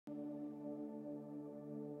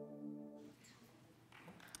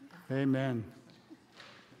Amen.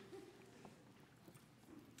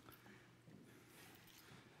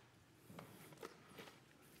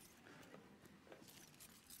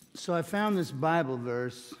 So I found this Bible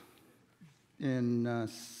verse in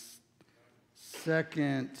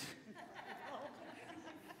Second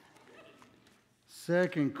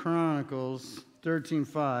Chronicles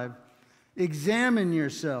 13:5. Examine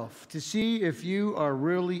yourself to see if you are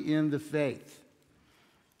really in the faith.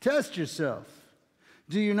 Test yourself.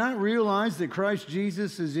 Do you not realize that Christ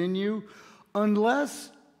Jesus is in you?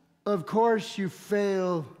 Unless, of course, you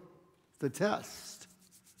fail the test.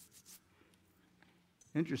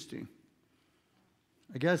 Interesting.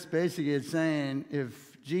 I guess basically it's saying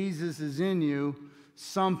if Jesus is in you,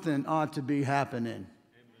 something ought to be happening. Amen.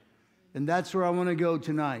 And that's where I want to go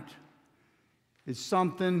tonight. Is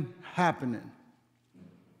something happening?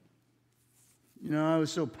 You know, I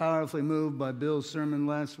was so powerfully moved by Bill's sermon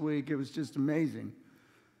last week. It was just amazing.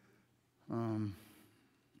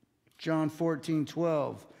 John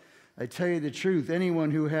 14:12. I tell you the truth, anyone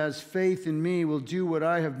who has faith in me will do what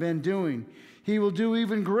I have been doing. He will do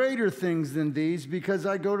even greater things than these because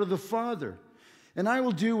I go to the Father. And I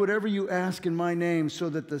will do whatever you ask in my name so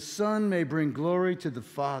that the Son may bring glory to the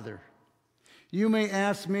Father. You may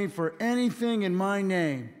ask me for anything in my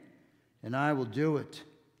name, and I will do it.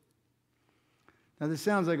 Now, this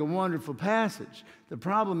sounds like a wonderful passage. The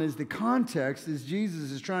problem is the context is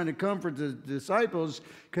Jesus is trying to comfort the disciples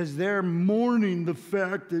because they're mourning the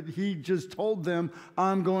fact that he just told them,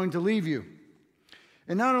 I'm going to leave you.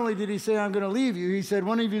 And not only did he say, I'm going to leave you, he said,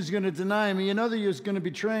 one of you is going to deny me, another of you is going to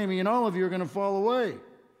betray me, and all of you are going to fall away.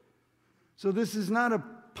 So this is not a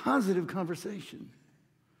positive conversation.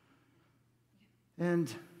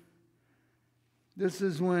 And this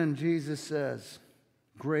is when Jesus says,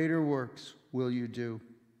 greater works will you do.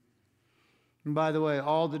 And by the way,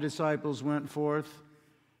 all the disciples went forth,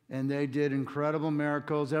 and they did incredible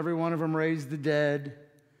miracles. Every one of them raised the dead.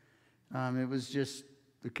 It was just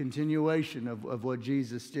the continuation of what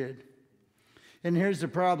Jesus did. And here's the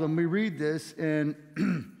problem. We read this, and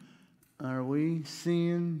are we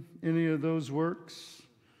seeing any of those works?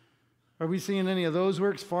 Are we seeing any of those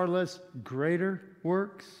works, far less greater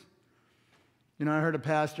works? You know, I heard a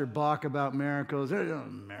pastor balk about miracles.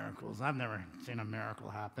 Miracles. I've never seen a miracle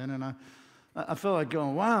happen. And I felt like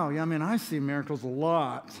going, wow, I mean, I see miracles a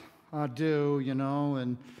lot. I do, you know,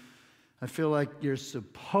 and I feel like you're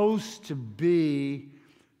supposed to be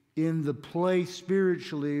in the place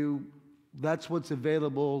spiritually. That's what's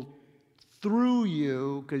available through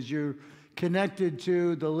you because you're connected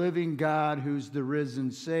to the living God who's the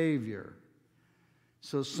risen Savior.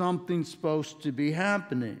 So something's supposed to be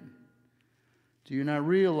happening. Do you not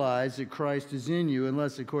realize that Christ is in you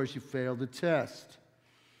unless, of course, you fail the test?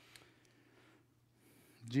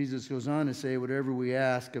 Jesus goes on to say, whatever we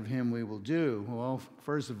ask of him, we will do. Well,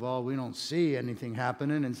 first of all, we don't see anything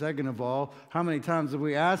happening. And second of all, how many times have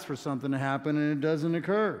we asked for something to happen and it doesn't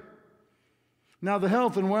occur? Now, the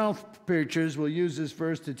health and wealth preachers will use this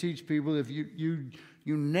verse to teach people if you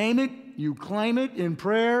name it, you claim it in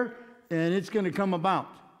prayer, and it's going to come about.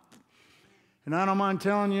 And I don't mind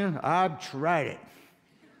telling you, I've tried it.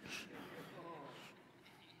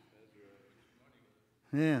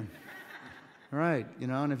 Yeah. Right, you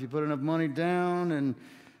know, and if you put enough money down and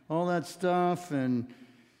all that stuff and,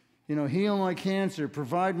 you know, heal my cancer,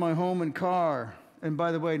 provide my home and car, and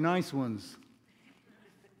by the way, nice ones.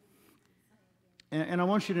 And I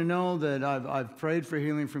want you to know that I've prayed for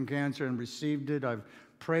healing from cancer and received it. I've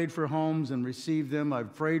prayed for homes and received them.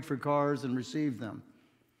 I've prayed for cars and received them.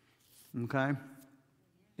 Okay?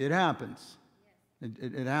 It happens.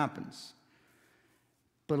 It happens.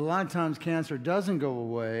 But a lot of times cancer doesn't go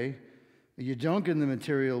away. You don't get the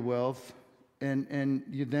material wealth, and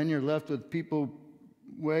then you're left with people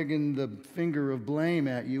wagging the finger of blame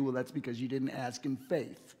at you. Well, that's because you didn't ask in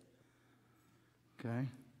faith. Okay?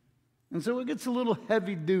 And so it gets a little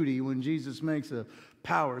heavy duty when Jesus makes a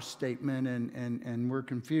power statement and we're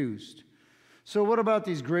confused. So what about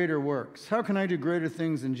these greater works? How can I do greater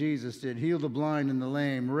things than Jesus did? Heal the blind and the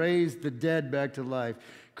lame, raise the dead back to life,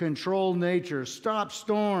 control nature, stop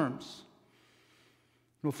storms.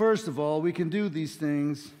 Well, first of all, we can do these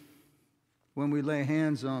things when we lay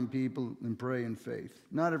hands on people and pray in faith.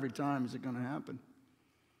 Not every time is it going to happen.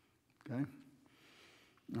 Okay?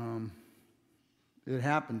 It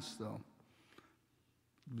happens, though.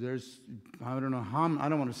 I don't know how, I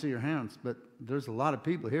don't want to see your hands, but there's a lot of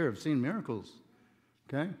people here who have seen miracles.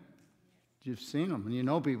 Okay? You've seen them, and you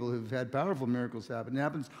know people who've had powerful miracles happen. It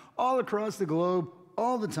happens all across the globe,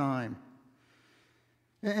 all the time.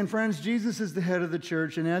 And friends, Jesus is the head of the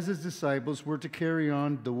church, and as his disciples, we're to carry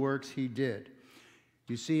on the works he did.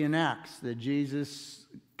 You see in Acts that Jesus'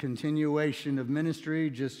 continuation of ministry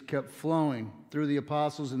just kept flowing through the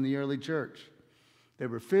apostles in the early church. They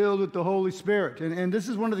were filled with the Holy Spirit. And this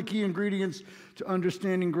is one of the key ingredients to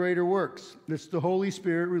understanding greater works. It's the Holy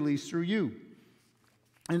Spirit released through you.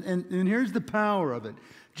 And here's the power of it.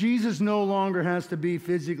 Jesus no longer has to be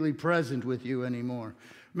physically present with you anymore.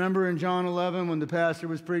 Remember in John 11 when the pastor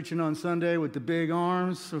was preaching on Sunday with the big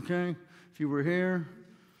arms, okay? If you were here,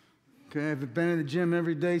 okay, I've been in the gym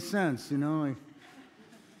every day since, you know.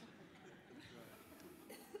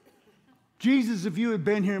 Jesus, if you had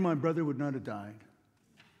been here, my brother would not have died.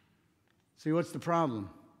 See, what's the problem?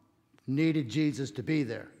 Needed Jesus to be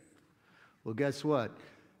there. Well, guess what?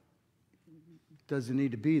 Doesn't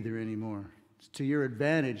need to be there anymore. It's to your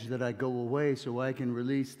advantage that I go away so I can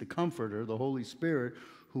release the Comforter, the Holy Spirit,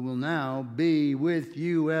 who will now be with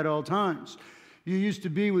you at all times. You used to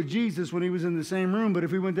be with Jesus when he was in the same room, but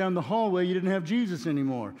if we went down the hallway, you didn't have Jesus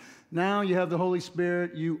anymore. Now you have the Holy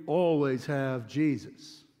Spirit, you always have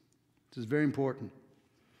Jesus. This is very important.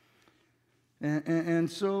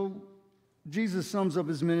 And so Jesus sums up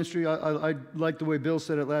his ministry. I like the way Bill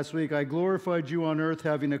said it last week. I glorified you on earth,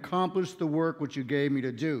 having accomplished the work which you gave me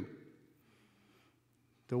to do.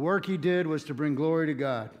 The work he did was to bring glory to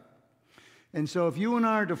God. And so if you and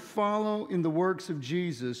I are to follow in the works of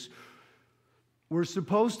Jesus, we're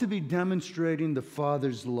supposed to be demonstrating the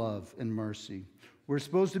Father's love and mercy. We're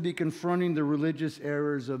supposed to be confronting the religious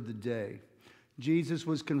errors of the day. Jesus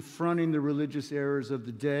was confronting the religious errors of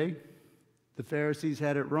the day. The Pharisees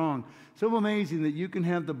had it wrong. So amazing that you can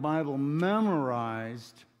have the Bible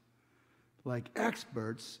memorized like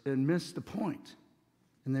experts and miss the point.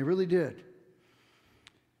 And they really did.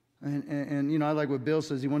 And you know, I like what Bill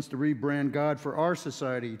says. He wants to rebrand God for our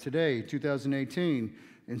society today, 2018,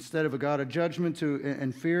 instead of a God of judgment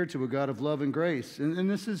and fear to a God of love and grace. And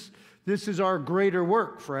this is our greater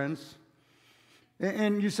work, friends.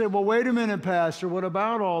 And you say, well, wait a minute, Pastor, what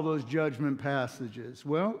about all those judgment passages?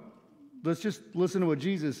 Well, let's just listen to what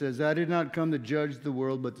Jesus says. I did not come to judge the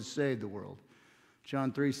world, but to save the world.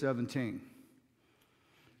 John 3:17.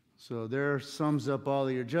 So there sums up all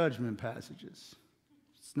of your judgment passages.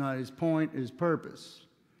 It's not his point, his purpose.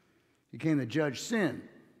 He came to judge sin.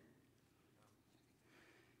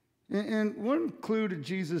 And one clue to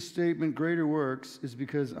Jesus' statement, greater works, is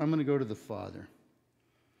because I'm going to go to the Father.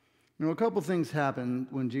 You know, a couple things happened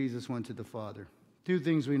when Jesus went to the Father. Two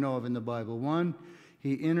things we know of in the Bible. One,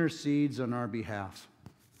 he intercedes on our behalf.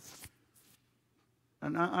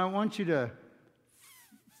 And I want you to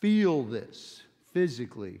feel this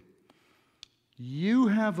physically. You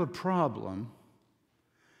have a problem,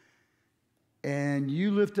 and you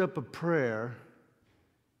lift up a prayer,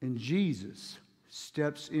 and Jesus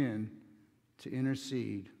steps in to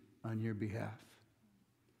intercede on your behalf.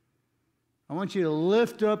 I want you to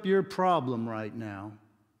lift up your problem right now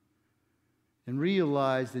and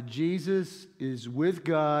realize that Jesus is with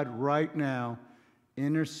God right now,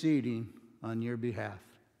 interceding on your behalf.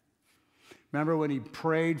 Remember when he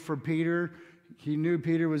prayed for Peter? He knew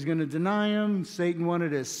Peter was going to deny him. Satan wanted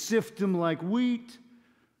to sift him like wheat.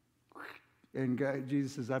 And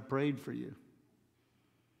Jesus says, I prayed for you.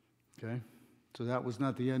 Okay? So that was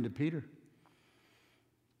not the end of Peter.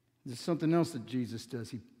 There's something else that Jesus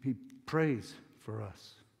does. He prays for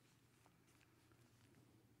us.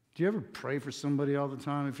 Do you ever pray for somebody all the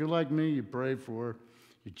time? If you're like me, you pray for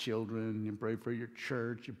your children, you pray for your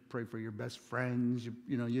church, you pray for your best friends.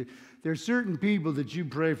 There are certain people that you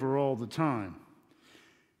pray for all the time.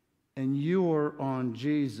 And you're on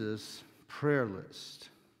Jesus' prayer list.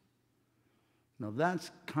 Now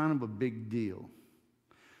that's kind of a big deal.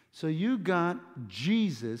 So you got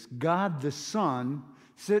Jesus, God the Son,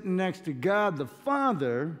 sitting next to God the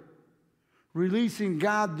Father, releasing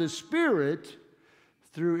God the Spirit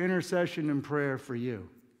through intercession and prayer for you.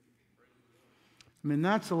 I mean,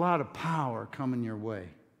 that's a lot of power coming your way.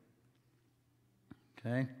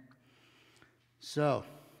 Okay? So,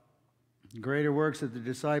 greater works that the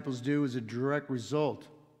disciples do is a direct result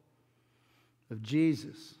of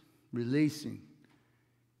Jesus releasing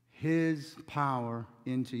his power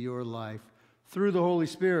into your life through the Holy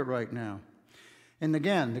Spirit right now. And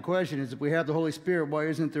again, the question is, if we have the Holy Spirit, why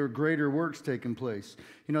isn't there greater works taking place?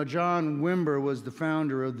 You know, John Wimber was the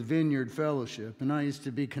founder of the Vineyard Fellowship, and I used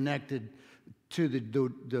to be connected to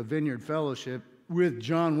the Vineyard Fellowship with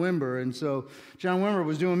John Wimber, and so John Wimber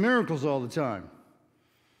was doing miracles all the time.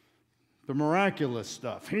 The miraculous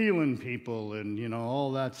stuff, healing people and,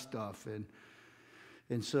 all that stuff.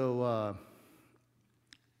 And so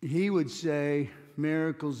he would say,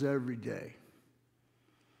 miracles every day.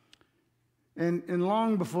 And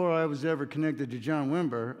long before I was ever connected to John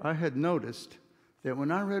Wimber, I had noticed that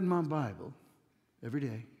when I read my Bible every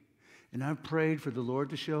day, and I prayed for the Lord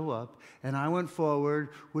to show up, and I went forward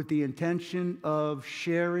with the intention of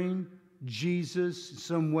sharing Jesus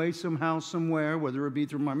some way, somehow, somewhere, whether it be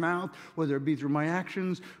through my mouth, whether it be through my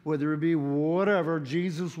actions, whether it be whatever,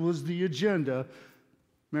 Jesus was the agenda,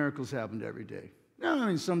 miracles happened every day. Now, I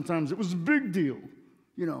mean, sometimes it was a big deal,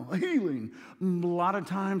 a healing. A lot of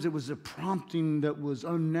times it was a prompting that was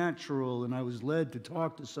unnatural, and I was led to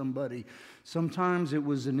talk to somebody. Sometimes it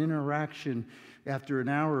was an interaction after an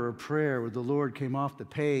hour of prayer where the Lord came off the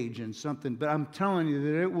page and something. But I'm telling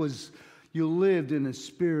you that you lived in a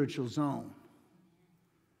spiritual zone.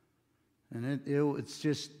 And it's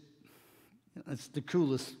the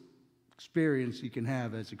coolest experience you can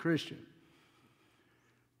have as a Christian.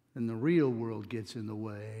 And the real world gets in the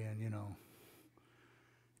way, and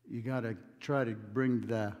you got to try to bring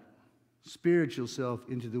the spiritual self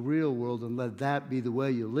into the real world and let that be the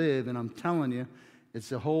way you live. And I'm telling you,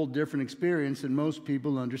 it's a whole different experience than most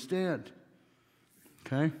people understand.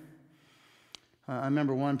 Okay? I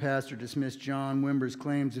remember one pastor dismissed John Wimber's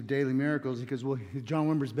claims of daily miracles because, John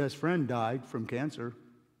Wimber's best friend died from cancer.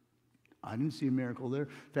 I didn't see a miracle there.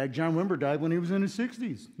 In fact, John Wimber died when he was in his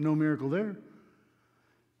 60s. No miracle there.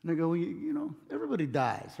 And I go, everybody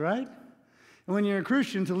dies, right? And when you're a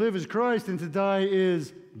Christian, to live is Christ and to die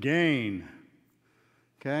is gain.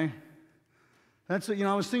 Okay? That's what,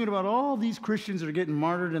 I was thinking about all these Christians that are getting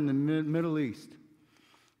martyred in the Middle East.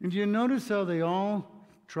 And do you notice how they all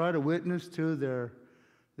try to witness to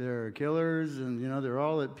their killers, and they're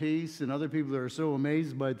all at peace, and other people are so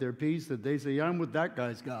amazed by their peace that they say, I'm with that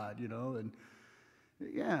guy's God, and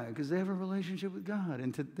yeah, because they have a relationship with God,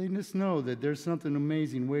 and they just know that there's something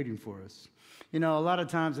amazing waiting for us. A lot of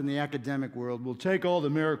times in the academic world, we'll take all the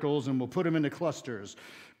miracles and we'll put them into clusters.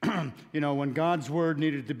 When God's word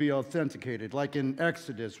needed to be authenticated, like in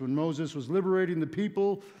Exodus, when Moses was liberating the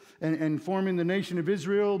people and forming the nation of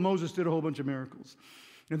Israel, Moses did a whole bunch of miracles.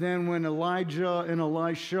 And then when Elijah and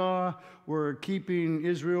Elisha were keeping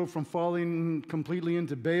Israel from falling completely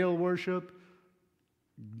into Baal worship,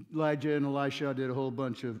 Elijah and Elisha did a whole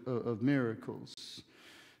bunch of miracles.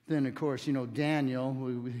 Then, of course, Daniel,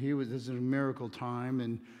 this is a miracle time,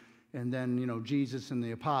 and then, Jesus and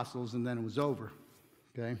the apostles, and then it was over,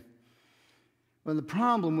 okay? Well, the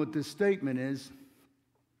problem with this statement is,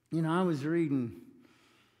 I was reading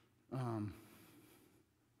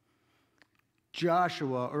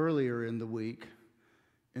Joshua earlier in the week,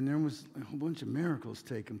 and there was a whole bunch of miracles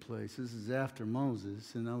taking place. This is after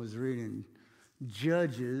Moses, and I was reading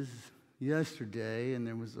Judges yesterday, and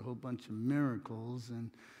there was a whole bunch of miracles, and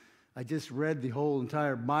I just read the whole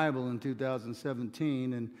entire Bible in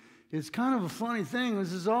 2017, and it's kind of a funny thing.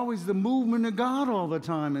 This is always the movement of God all the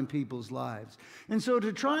time in people's lives. And so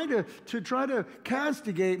to try to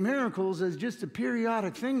castigate miracles as just a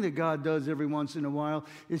periodic thing that God does every once in a while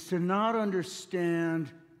is to not understand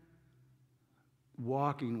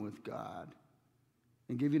walking with God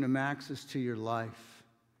and giving Him access to your life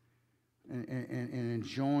and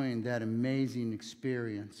enjoying that amazing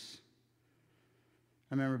experience.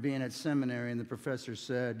 I remember being at seminary and the professor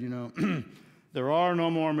said, there are no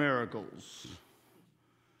more miracles.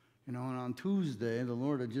 And on Tuesday, the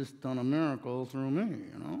Lord had just done a miracle through me,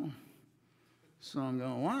 So I'm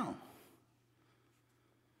going, wow.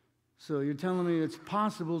 So you're telling me it's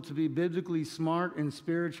possible to be biblically smart and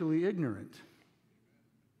spiritually ignorant.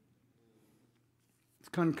 It's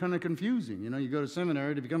kind of confusing. You go to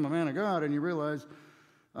seminary to become a man of God, and you realize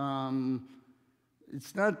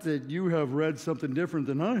it's not that you have read something different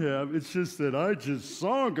than I have. It's just that I just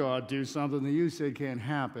saw God do something that you said can't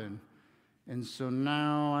happen. And so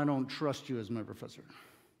now I don't trust you as my professor.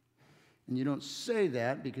 And you don't say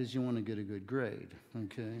that because you want to get a good grade,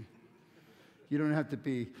 okay? You don't have to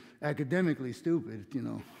be academically stupid,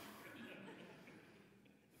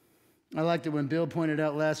 I liked it when Bill pointed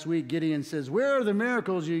out last week, Gideon says, where are the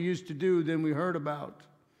miracles you used to do than we heard about?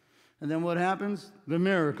 And then what happens? The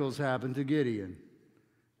miracles happen to Gideon.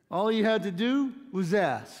 All he had to do was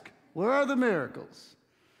ask, where are the miracles?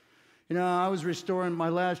 I was restoring my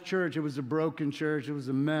last church. It was a broken church. It was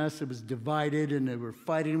a mess. It was divided, and they were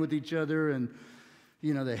fighting with each other, and,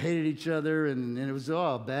 they hated each other, and it was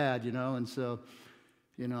all bad, And so,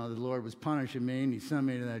 the Lord was punishing me, and He sent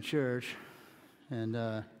me to that church. And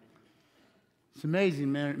it's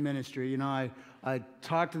amazing ministry. I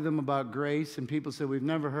talked to them about grace, and people said, we've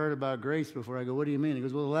never heard about grace before. I go, what do you mean? He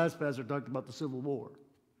goes, well, the last pastor talked about the Civil War.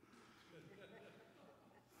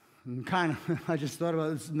 And I just thought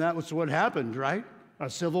about this, and that was what happened, right? A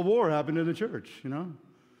civil war happened in the church,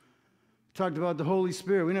 Talked about the Holy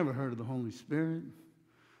Spirit. We never heard of the Holy Spirit.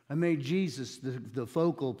 I made Jesus the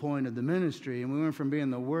focal point of the ministry, and we went from being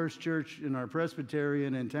the worst church in our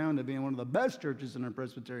Presbyterian in town to being one of the best churches in our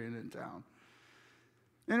Presbyterian in town.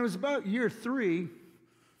 And it was about year 3,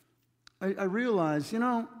 I realized,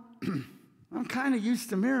 I'm kind of used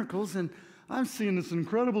to miracles, and I'm seeing this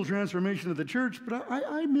incredible transformation of the church, but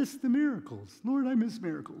I miss the miracles. Lord, I miss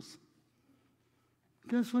miracles.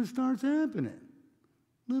 Guess what starts happening?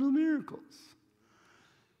 Little miracles.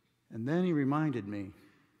 And then he reminded me,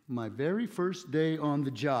 my very first day on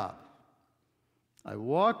the job. I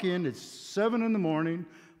walk in, it's 7 in the morning.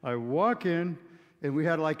 I walk in, and we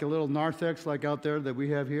had like a little narthex like out there that we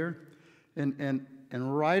have here. And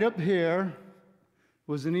right up here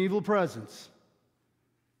was an evil presence.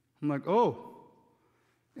 I'm like, oh.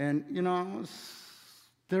 And,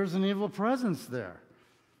 there's an evil presence there.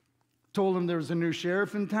 Told him there was a new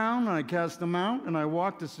sheriff in town, and I cast him out, and I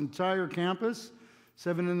walked this entire campus.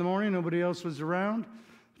 7 in the morning, nobody else was around.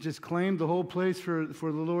 Just claimed the whole place for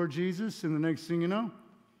the Lord Jesus, and the next thing you know,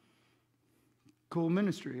 cool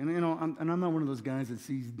ministry. And I'm not one of those guys that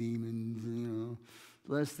sees demons.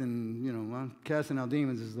 Less than I'm casting out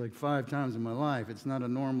demons is like 5 times in my life. It's not a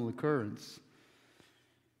normal occurrence.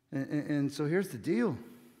 And so here's the deal.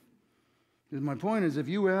 My point is, if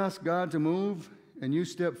you ask God to move and you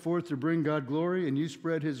step forth to bring God glory and you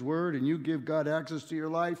spread His word and you give God access to your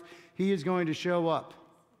life, He is going to show up.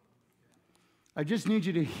 I just need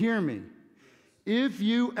you to hear me. If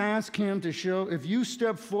you ask Him to show, if you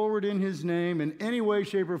step forward in His name in any way,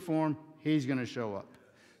 shape, or form, He's going to show up.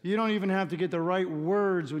 You don't even have to get the right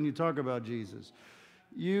words when you talk about Jesus.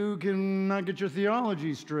 You can not get your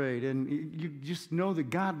theology straight, and you just know that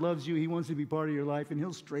God loves you. He wants to be part of your life, and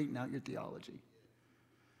He'll straighten out your theology.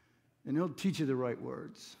 And He'll teach you the right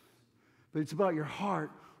words. But it's about your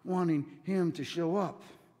heart wanting Him to show up.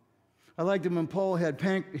 I liked it when Paul had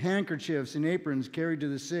handkerchiefs and aprons carried to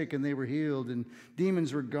the sick, and they were healed, and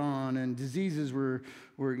demons were gone, and diseases were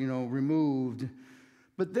removed.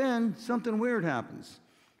 But then something weird happens.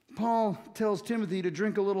 Paul tells Timothy to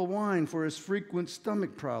drink a little wine for his frequent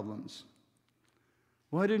stomach problems.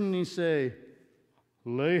 Why didn't he say,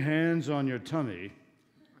 lay hands on your tummy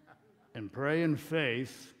and pray in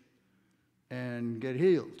faith and get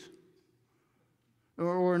healed?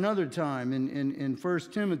 Or another time in 1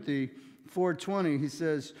 Timothy 4:20, he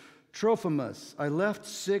says, Trophimus, I left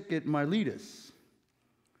sick at Miletus.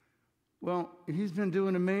 Well, he's been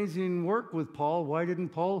doing amazing work with Paul. Why didn't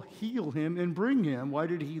Paul heal him and bring him? Why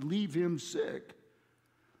did he leave him sick?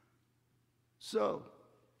 So,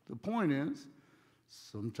 the point is,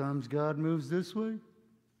 sometimes God moves this way.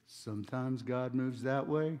 Sometimes God moves that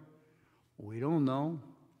way. We don't know.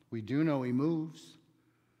 We do know He moves.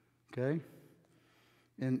 Okay?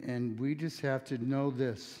 And we just have to know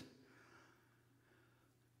this.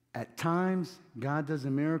 At times, God does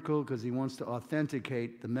a miracle because He wants to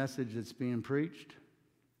authenticate the message that's being preached.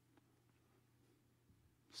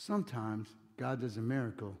 Sometimes, God does a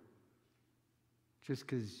miracle just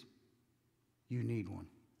because you need one.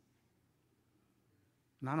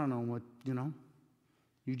 And I don't know what,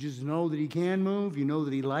 You just know that He can move. You know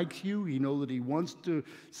that He likes you. You know that He wants to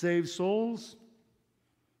save souls.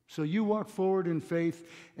 So you walk forward in faith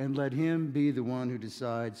and let Him be the one who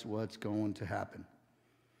decides what's going to happen.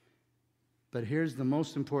 But here's the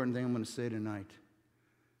most important thing I'm going to say tonight.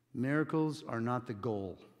 Miracles are not the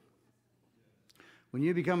goal. When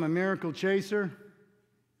you become a miracle chaser,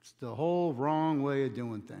 it's the whole wrong way of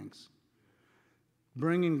doing things.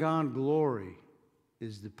 Bringing God glory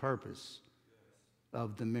is the purpose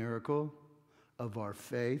of the miracle, of our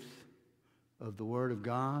faith, of the Word of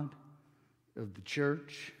God, of the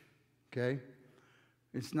church. Okay?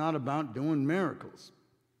 It's not about doing miracles.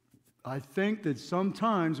 I think that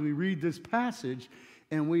sometimes we read this passage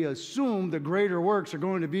and we assume the greater works are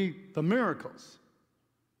going to be the miracles.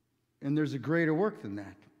 And there's a greater work than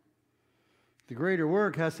that. The greater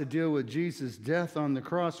work has to deal with Jesus' death on the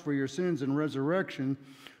cross for your sins and resurrection,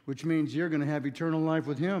 which means you're going to have eternal life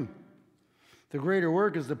with Him. The greater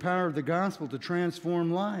work is the power of the gospel to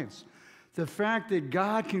transform lives. The fact that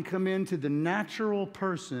God can come into the natural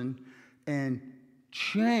person and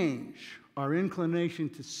change our inclination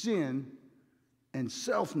to sin and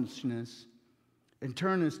selfishness and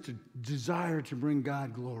turn us to desire to bring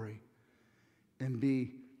God glory and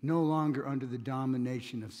be no longer under the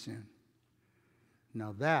domination of sin.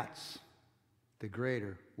 Now that's the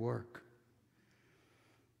greater work.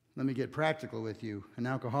 Let me get practical with you. An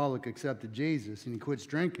alcoholic accepted Jesus and he quits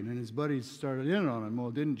drinking, and his buddies started in on him.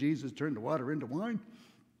 Well, didn't Jesus turn the water into wine?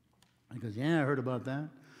 He goes, yeah, I heard about that.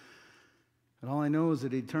 And all I know is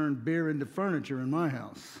that he turned beer into furniture in my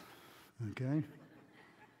house. Okay?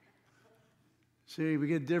 See, we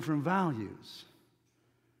get different values.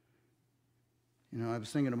 You know, I was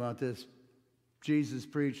thinking about this. Jesus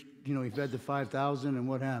preached, you know, he fed the 5,000, and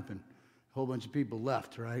what happened? A whole bunch of people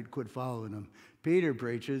left, right? Quit following him. Peter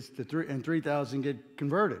preaches, and 3,000 get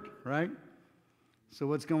converted, right? So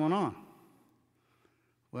what's going on?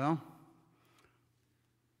 Well,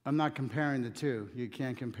 I'm not comparing the two. You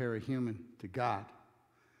can't compare a human to God.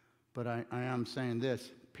 But I am saying this.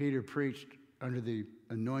 Peter preached under the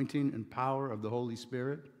anointing and power of the Holy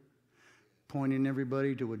Spirit, pointing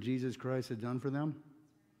everybody to what Jesus Christ had done for them.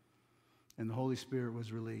 And the Holy Spirit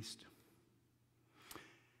was released.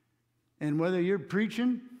 And whether you're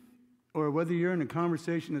preaching or whether you're in a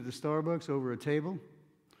conversation at the Starbucks over a table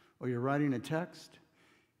or you're writing a text,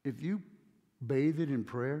 if you bathe it in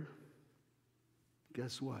prayer,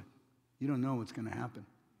 guess what? You don't know what's going to happen.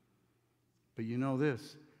 But you know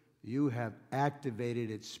this. You have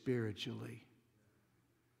activated it spiritually.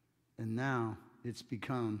 And now it's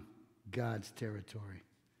become God's territory.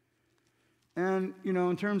 And, you know,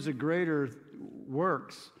 in terms of greater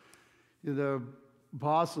works, the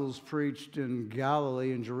apostles preached in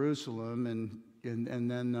Galilee and Jerusalem, and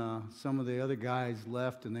then some of the other guys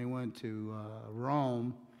left and they went to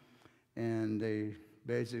Rome, and they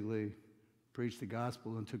basically preached the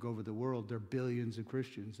gospel and took over the world. There are billions of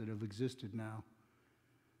Christians that have existed now.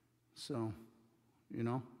 So, you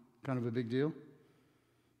know, kind of a big deal.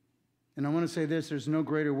 And I want to say this, there's no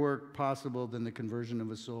greater work possible than the conversion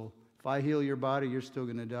of a soul. If I heal your body, you're still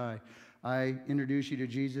going to die. I introduce you to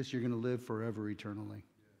Jesus, you're going to live forever eternally.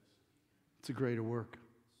 It's a greater work.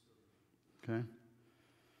 Okay?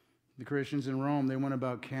 The Christians in Rome, they went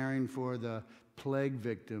about caring for the plague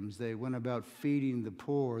victims. They went about feeding the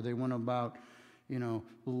poor. They went about, you know,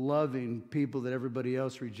 loving people that everybody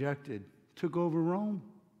else rejected. Took over Rome.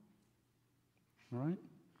 Right?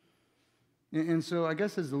 And so I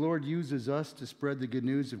guess as the Lord uses us to spread the good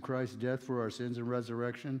news of Christ's death for our sins and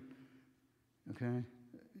resurrection, okay,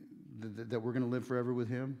 that we're going to live forever with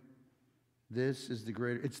him, this is the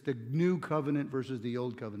greater, it's the new covenant versus the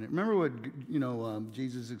old covenant. Remember what, you know,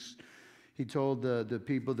 Jesus, he told the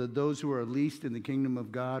people that those who are least in the kingdom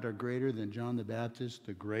of God are greater than John the Baptist,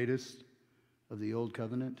 the greatest of the old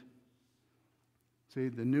covenant. See,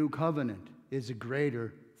 the new covenant is a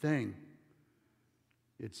greater thing.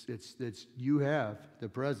 It's you have the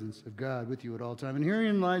presence of God with you at all time. And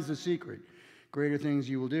herein lies the secret. Greater things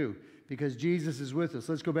you will do, because Jesus is with us.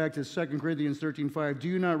 Let's go back to 2 Corinthians 13:5. Do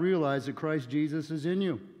you not realize that Christ Jesus is in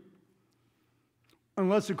you?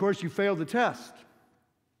 Unless, of course, you fail the test.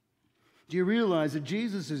 Do you realize that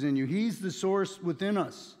Jesus is in you? He's the source within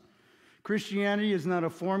us. Christianity is not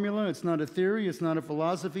a formula. It's not a theory. It's not a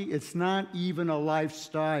philosophy. It's not even a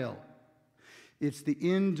lifestyle. It's the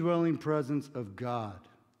indwelling presence of God.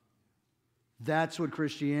 That's what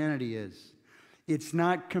Christianity is. It's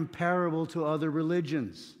not comparable to other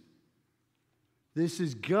religions. This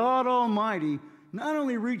is God Almighty not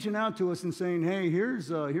only reaching out to us and saying, hey, here's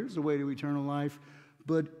the way to eternal life,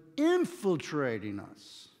 but infiltrating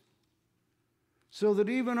us so that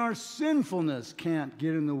even our sinfulness can't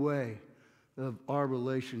get in the way of our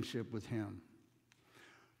relationship with him.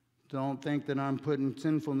 Don't think that I'm putting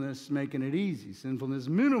sinfulness, making it easy. Sinfulness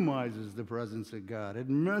minimizes the presence of God. It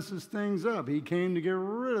messes things up. He came to get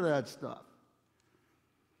rid of that stuff.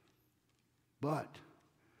 But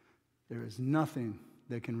there is nothing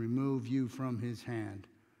that can remove you from his hand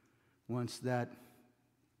once that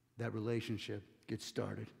relationship gets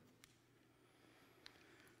started.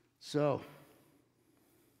 So,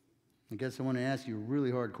 I guess I want to ask you a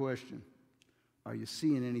really hard question. Are you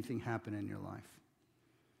seeing anything happen in your life?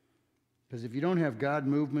 Because if you don't have God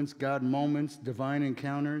movements, God moments, divine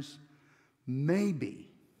encounters, maybe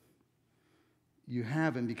you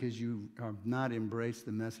haven't because you have not embraced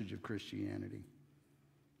the message of Christianity.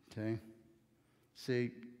 Okay?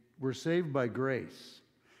 See, we're saved by grace.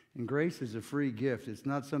 And grace is a free gift. It's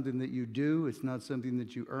not something that you do. It's not something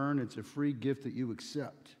that you earn. It's a free gift that you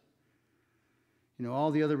accept. You know,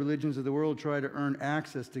 all the other religions of the world try to earn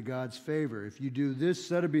access to God's favor. If you do this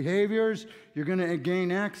set of behaviors, you're going to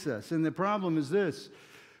gain access. And the problem is this.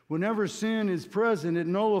 Whenever sin is present, it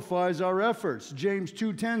nullifies our efforts. James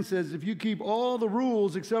 2:10 says, if you keep all the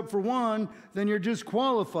rules except for one, then you're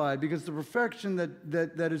disqualified, because the perfection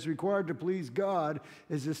that is required to please God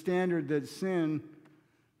is a standard that sin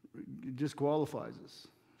disqualifies us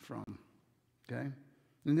from. Okay?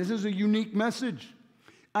 And this is a unique message.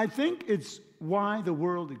 I think it's why the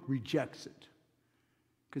world rejects it,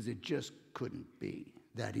 because it just couldn't be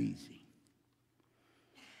that easy.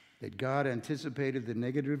 That God anticipated the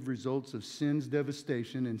negative results of sin's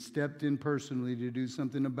devastation and stepped in personally to do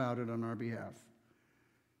something about it on our behalf.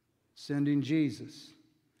 sending Jesus,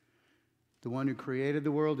 the one who created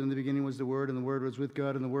the world. In the beginning was the Word, and the Word was with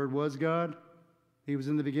God, and the Word was God. He was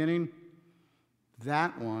in the beginning.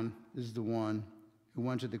 That one is the one who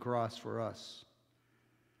went to the cross for us.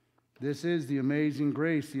 This is the amazing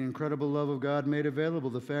grace, the incredible love of God made available,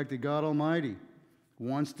 the fact that God Almighty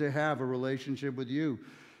wants to have a relationship with you.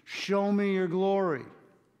 Show me your glory.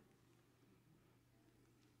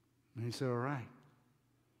 And he said, all right,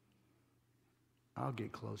 I'll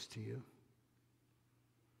get close to you.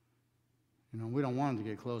 You know, we don't want him to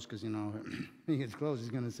get close because, you know, if he gets close, he's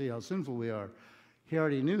going to see how sinful we are. He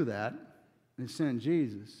already knew that and sent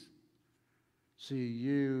Jesus. See,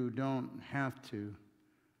 you don't have to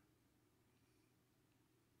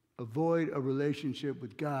avoid a relationship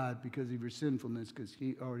with God because of your sinfulness, because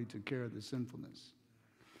he already took care of the sinfulness.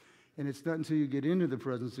 And it's not until you get into the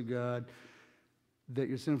presence of God that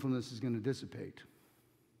your sinfulness is going to dissipate.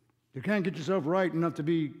 You can't get yourself right enough to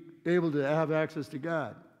be able to have access to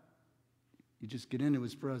God. You just get into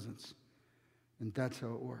his presence, and that's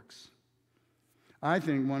how it works. I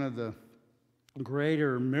think one of the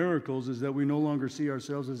greater miracles is that we no longer see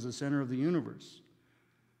ourselves as the center of the universe.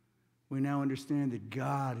 We now understand that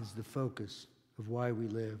God is the focus of why we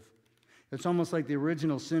live. It's almost like the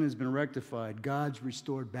original sin has been rectified. God's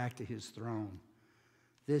restored back to his throne.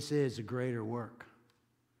 This is a greater work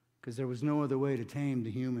because there was no other way to tame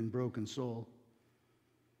the human broken soul.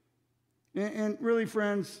 And really,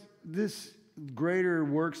 friends, this greater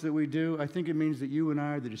works that we do, I think it means that you and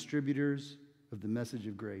I are the distributors of the message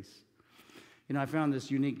of grace. You know, I found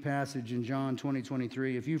this unique passage in John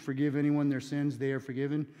 20:23. If you forgive anyone their sins, they are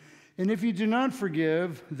forgiven. And if you do not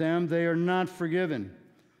forgive them, they are not forgiven.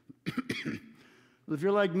 Well, if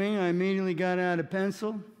you're like me, I immediately got out a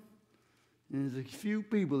pencil, and there's a few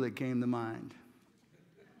people that came to mind.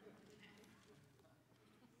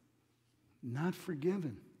 Not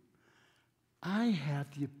forgiven. I have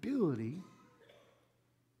the ability.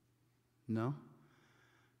 No.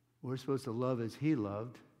 We're supposed to love as he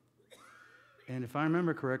loved. And if I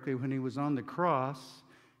remember correctly, when he was on the cross,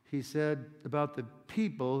 he said about the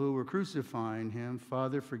people who were crucifying him,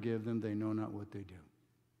 Father, forgive them, they know not what they do.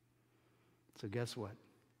 So guess what?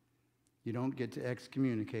 You don't get to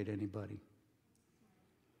excommunicate anybody.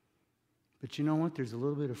 But you know what? There's a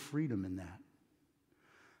little bit of freedom in that.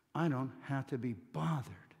 I don't have to be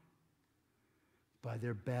bothered by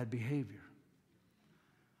their bad behavior.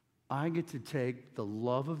 I get to take the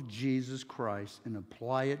love of Jesus Christ and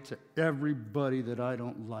apply it to everybody that I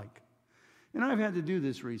don't like. And I've had to do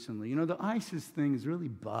this recently. You know, the ISIS thing has really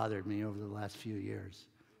bothered me over the last few years.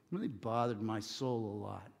 It really bothered my soul a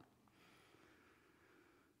lot.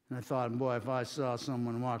 And I thought, boy, if I saw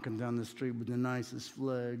someone walking down the street with the nicest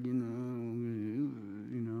flag, you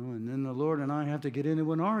know, and then the Lord and I have to get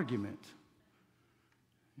into an argument.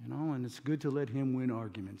 You know, and it's good to let him win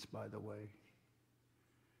arguments, by the way.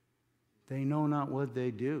 They know not what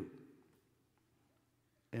they do.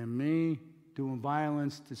 And me doing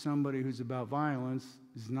violence to somebody who's about violence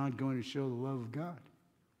is not going to show the love of God.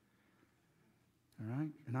 All right?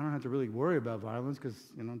 And I don't have to really worry about violence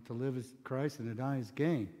because, you know, to live is Christ and to die is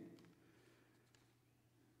gain.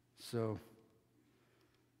 So,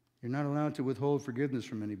 you're not allowed to withhold forgiveness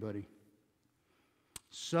from anybody.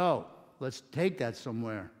 So, let's take that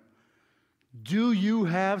somewhere. Do you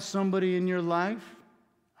have somebody in your life?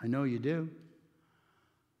 I know you do.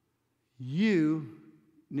 You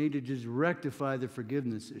need to just rectify the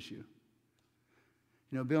forgiveness issue.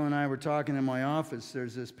 You know, Bill and I were talking in my office.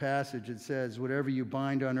 There's this passage that says, whatever you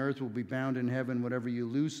bind on earth will be bound in heaven. Whatever you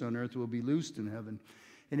loose on earth will be loosed in heaven.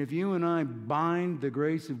 And if you and I bind the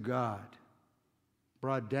grace of God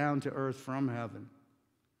brought down to earth from heaven,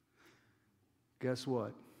 guess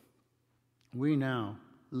what? We now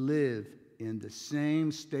live in the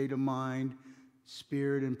same state of mind,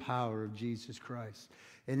 spirit, and power of Jesus Christ.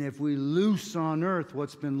 And if we loose on earth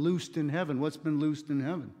what's been loosed in heaven, what's been loosed in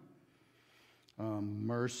heaven?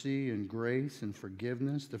 Mercy and grace and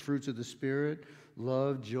forgiveness, the fruits of the Spirit,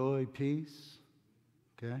 love, joy, peace.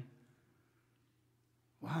 Okay?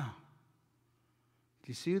 Wow. Do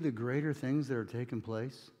you see the greater things that are taking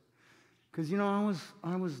place? Because, you know,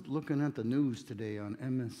 I was looking at the news today on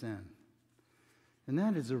MSN, and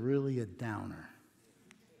that is really a downer.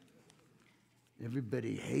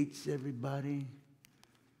 Everybody hates everybody.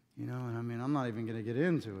 You know, and I mean, I'm not even going to get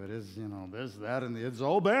into it. It's, you know, this, that, and it's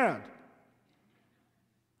all bad.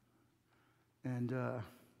 And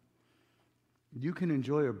you can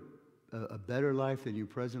enjoy a better life than you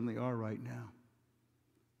presently are right now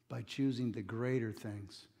by choosing the greater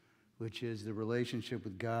things, which is the relationship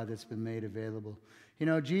with God that's been made available. You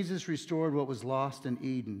know, Jesus restored what was lost in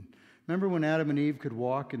Eden. Remember when Adam and Eve could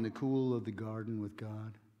walk in the cool of the garden with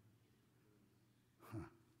God?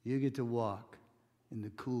 You get to walk in the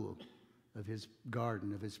cool of his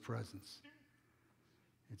garden, of his presence.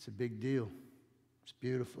 It's a big deal. It's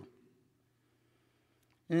beautiful.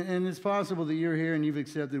 And it's possible that you're here and you've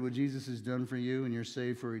accepted what Jesus has done for you and you're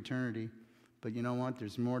saved for eternity. But you know what?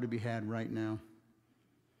 There's more to be had right now.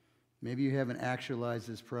 Maybe you haven't actualized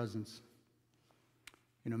his presence.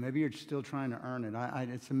 You know, maybe you're still trying to earn it.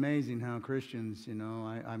 It's amazing how Christians, you know,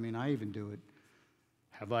 I mean, I even do it.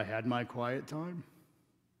 Have I had my quiet time?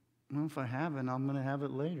 Well, if I haven't, I'm going to have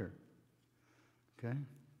it later. Okay?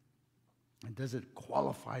 And does it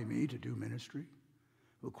qualify me to do ministry?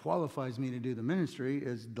 What qualifies me to do the ministry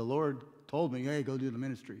is the Lord told me, hey, go do the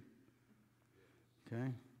ministry.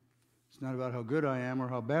 Okay? It's not about how good I am or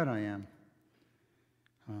how bad I am.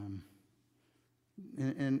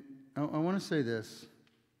 And I want to say this.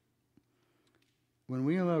 When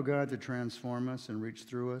we allow God to transform us and reach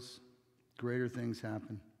through us, greater things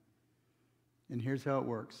happen. And here's how it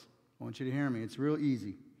works. I want you to hear me. It's real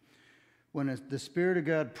easy. When the Spirit of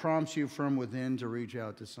God prompts you from within to reach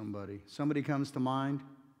out to somebody, somebody comes to mind,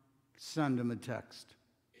 send them a text.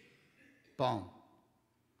 Boom.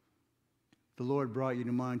 The Lord brought you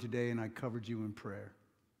to mind today, and I covered you in prayer.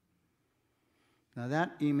 Now,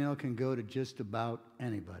 that email can go to just about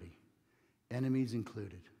anybody, enemies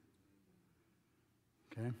included.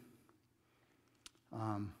 Okay?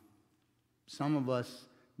 Some of us,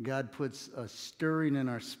 God puts a stirring in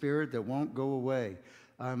our spirit that won't go away.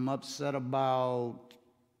 I'm upset about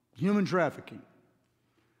human trafficking.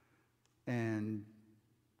 And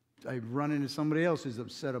I run into somebody else who's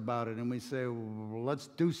upset about it, and we say, well, let's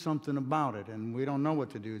do something about it. And we don't know what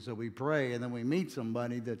to do, so we pray, and then we meet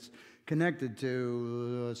somebody that's connected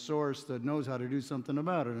to a source that knows how to do something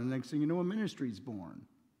about it. And the next thing you know, a ministry's born.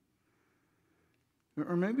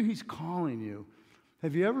 Or maybe he's calling you.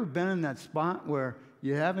 Have you ever been in that spot where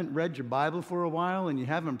you haven't read your Bible for a while and you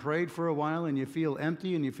haven't prayed for a while and you feel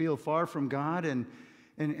empty and you feel far from God and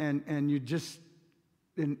you just,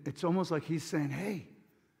 and it's almost like he's saying, hey,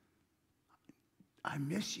 I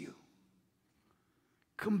miss you.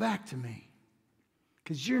 Come back to me.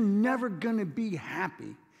 Because you're never going to be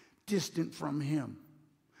happy distant from him.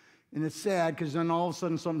 And it's sad because then all of a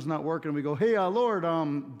sudden something's not working and we go, hey, Lord,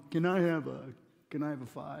 can I have a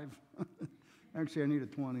 5? Actually, I need a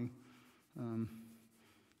 20.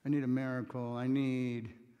 I need a miracle. And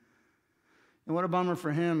what a bummer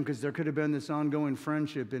for him, because there could have been this ongoing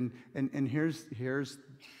friendship. And here's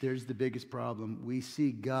the biggest problem. We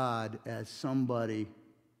see God as somebody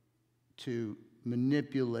to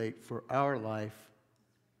manipulate for our life.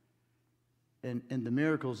 And the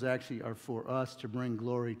miracles actually are for us to bring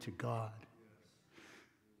glory to God.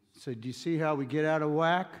 So do you see how we get out of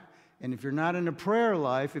whack? And if you're not in a prayer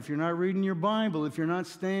life, if you're not reading your Bible, if you're not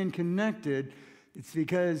staying connected, it's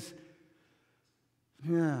because,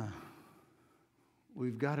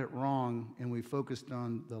 we've got it wrong and we focused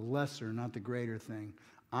on the lesser, not the greater thing.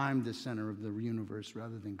 I'm the center of the universe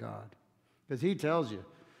rather than God. Because he tells you,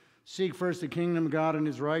 seek first the kingdom of God and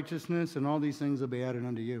his righteousness, and all these things will be added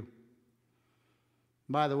unto you.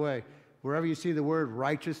 By the way, wherever you see the word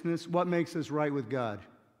righteousness, what makes us right with God?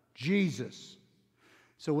 Jesus.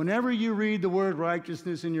 So whenever you read the word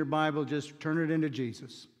righteousness in your Bible, just turn it into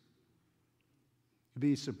Jesus. You'll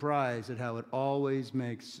be surprised at how it always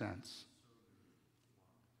makes sense.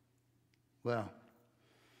 Well,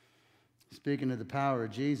 speaking of the power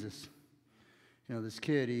of Jesus, you know, this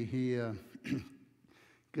kid, he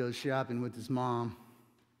goes shopping with his mom,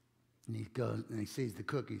 and he goes and he sees the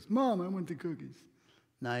cookies. Mom, I want the cookies.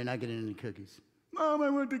 No, you're not getting any cookies. Mom,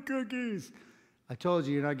 I want the cookies. I told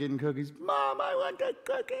you you're not getting cookies. Mom, I want the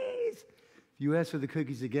cookies. If you ask for the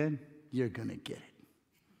cookies again, you're going to get it.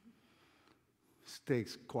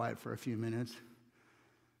 Stays quiet for a few minutes.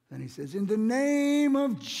 Then he says, in the name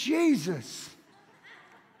of Jesus,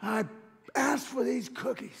 I asked for these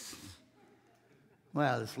cookies.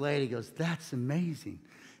 Well, this lady goes, that's amazing.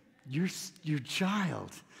 Your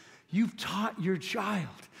child, you've taught your child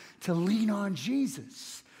to lean on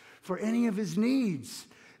Jesus for any of his needs.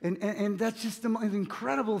 And that's just an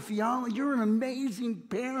incredible theology. You're an amazing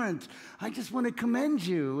parent. I just want to commend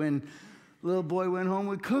you. And little boy went home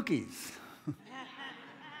with cookies.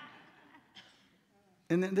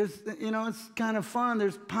 And then there's, you know, it's kind of fun.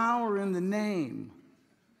 There's power in the name.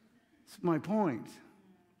 That's my point.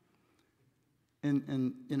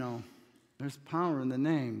 And you know, there's power in the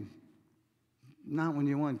name. Not when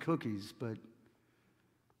you want cookies, but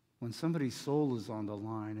when somebody's soul is on the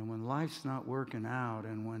line, and when life's not working out,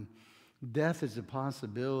 and when death is a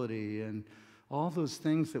possibility, and all those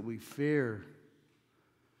things that we fear.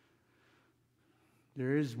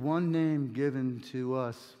 There is one name given to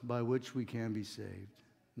us by which we can be saved,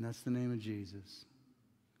 and that's the name of Jesus.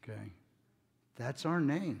 Okay? That's our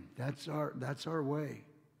name. That's our way.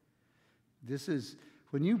 This is,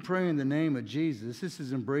 when you pray in the name of Jesus, this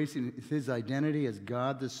is embracing his identity as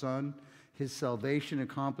God the Son, his salvation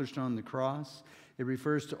accomplished on the cross. It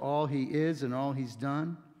refers to all he is and all he's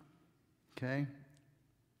done. Okay?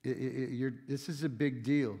 This is a big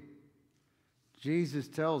deal. Jesus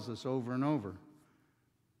tells us over and over,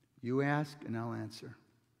 you ask and I'll answer.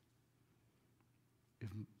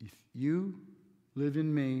 If you live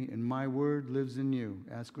in me and my word lives in you,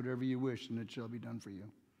 ask whatever you wish and it shall be done for you.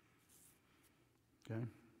 Okay?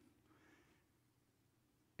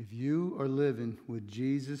 If you are living with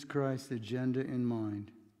Jesus Christ's agenda in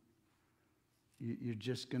mind, you're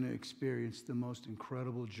just going to experience the most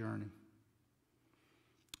incredible journey.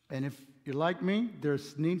 And if you're like me, there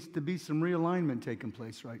needs to be some realignment taking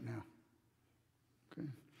place right now. Okay?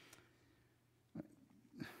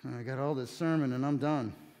 I got all this sermon and I'm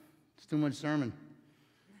done. It's too much sermon.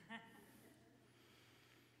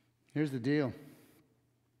 Here's the deal.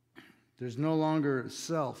 There's no longer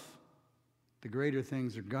self. The greater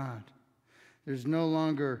things are God. There's no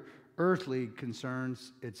longer earthly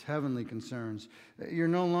concerns. It's heavenly concerns. You're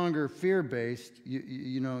no longer fear-based.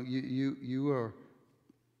 You are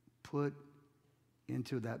put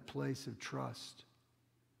into that place of trust.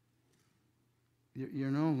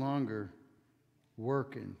 You're no longer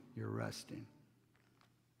working, you're resting.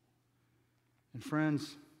 And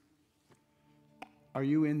friends, are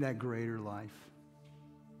you in that greater life?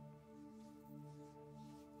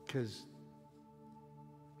 Because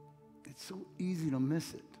it's so easy to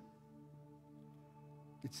miss it.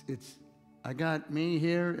 I got me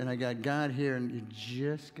here and I got God here, and you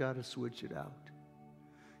just got to switch it out.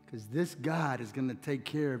 Because this God is going to take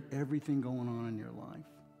care of everything going on in your life.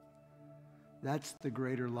 That's the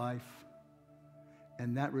greater life.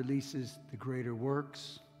 And that releases the greater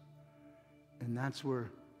works. And that's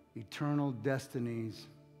where eternal destinies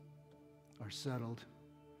are settled.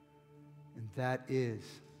 And that is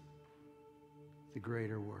the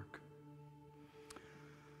greater work.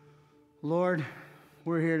 Lord,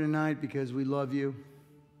 we're here tonight because we love you.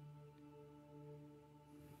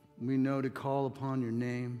 We know to call upon your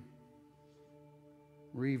name.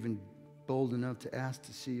 We're even bold enough to ask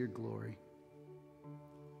to see your glory.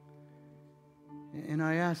 And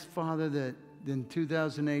I ask, Father, that in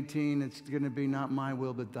 2018, it's going to be not my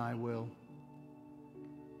will, but thy will.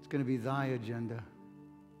 It's going to be thy agenda.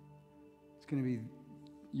 It's going to be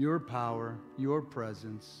your power, your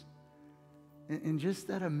presence, and just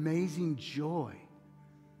that amazing joy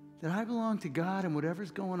that I belong to God, and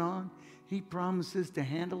whatever's going on, he promises to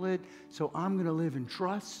handle it. So I'm going to live in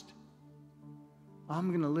trust. I'm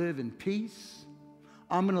going to live in peace.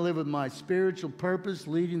 I'm going to live with my spiritual purpose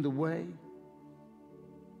leading the way.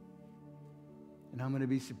 And I'm going to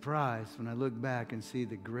be surprised when I look back and see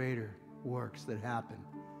the greater works that happen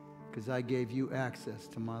because I gave you access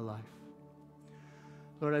to my life.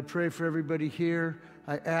 Lord, I pray for everybody here.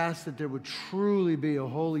 I ask that there would truly be a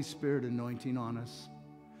Holy Spirit anointing on us,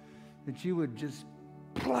 that you would just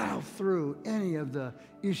plow through any of the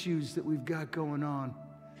issues that we've got going on,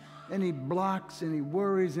 any blocks, any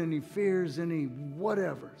worries, any fears, any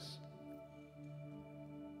whatevers,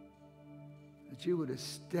 that you would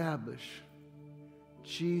establish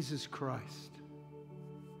Jesus Christ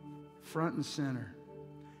front and center,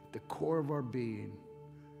 the core of our being.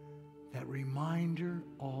 That reminder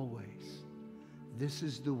always, this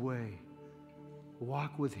is the way.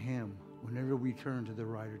 Walk with him whenever we turn to the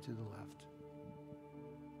right or to the left.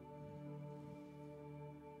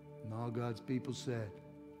 And all God's people said,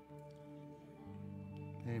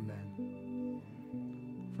 amen.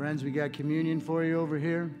 Friends, we got communion for you over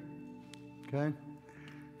here. Okay?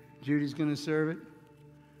 Judy's going to serve it.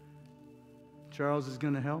 Charles is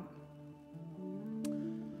going to help.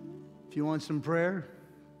 If you want some prayer,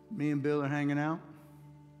 me and Bill are hanging out.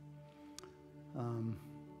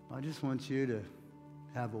 I just want you to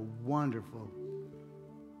have a wonderful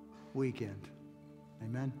weekend.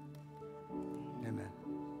 Amen? Amen.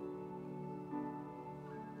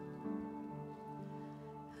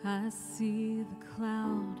 I see the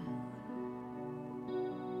cloud.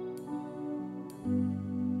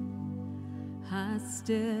 I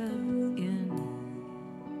step in.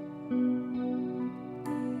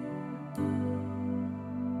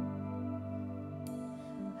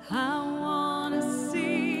 I want to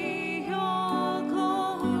see your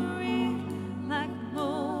glory like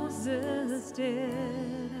Moses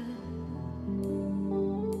did.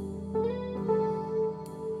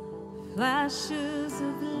 Flashes